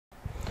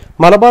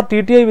Malabar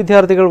TTI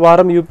വിദ്യാർത്ഥികൾ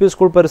വാരം UP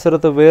school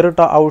പരിസരത്ത്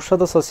വേറിട്ട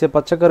ഔഷധ സസ്യ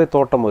പച്ചക്കറി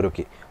തോട്ടം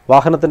ഒരുക്കി.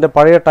 വാഹനത്തിന്റെ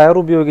പഴയ ടയർ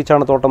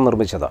ഉപയോഗിച്ചാണ് തോട്ടം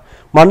നിർമ്മിച്ചത്.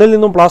 മണ്ണിൽ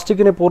നിന്നും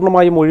പ്ലാസ്റ്റിക്കിനെ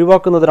പൂർണ്ണമായും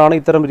ഒഴിവാക്കുന്നതിനാണ്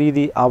ഇത്തരം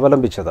രീതി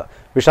അവലംബിച്ചത്.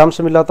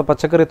 വിഷാംശമില്ലാത്ത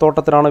പച്ചക്കറി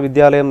തോട്ടത്തിനാണ്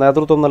വിദ്യാലയം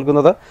നേതൃത്വം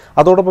നൽകുന്നത്.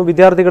 അതോടൊപ്പം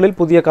വിദ്യാർത്ഥികളിൽ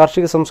പുതിയ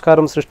കാർഷിക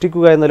സംസ്കാരം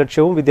സൃഷ്ടിക്കുക എന്ന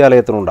ലക്ഷ്യവും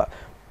വിദ്യാലയത്തിനുണ്ട്.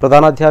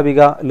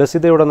 പ്രധാനാധ്യാപിക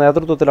ലസിതയുടെ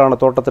നേതൃത്വത്തിലാണ്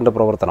തോട്ടത്തിന്റെ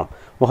പ്രവർത്തനം.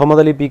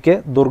 മുഹമ്മദ് അലി PK,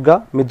 ദുർഗ,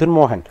 മിഥുൻ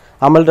മോഹൻ,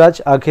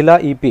 അമൽരാജ്, അഖില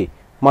EP,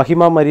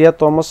 മഹിമ Maria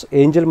Thomas,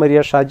 Angel Maria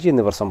Shaji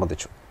എന്നിവർ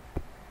സംബന്ധിച്ചു.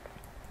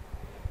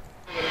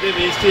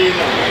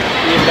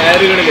 ഈ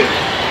ടയറുകളിൽ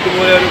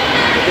ഇതുപോലെ ഒരു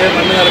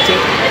മണ്ണ് നിറച്ച്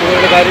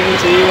ഇതുപോലുള്ള കാര്യങ്ങൾ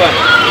ചെയ്യുവാൻ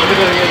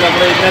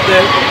നമ്മുടെ ഇന്നത്തെ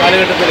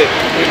കാലഘട്ടത്തിൽ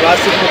ഈ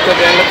പ്ലാസ്റ്റിക് മുക്ത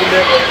കേരളത്തിൻ്റെ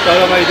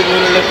ഭാഗമായി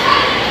ഇതുപോലുള്ള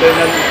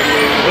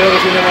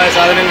ഉപയോഗശൂന്യമായ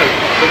സാധനങ്ങൾ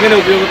എങ്ങനെ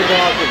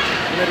ഉപയോഗപ്രദമാക്കും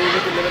എന്ന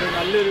രൂപത്തിൽ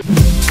നല്ലൊരു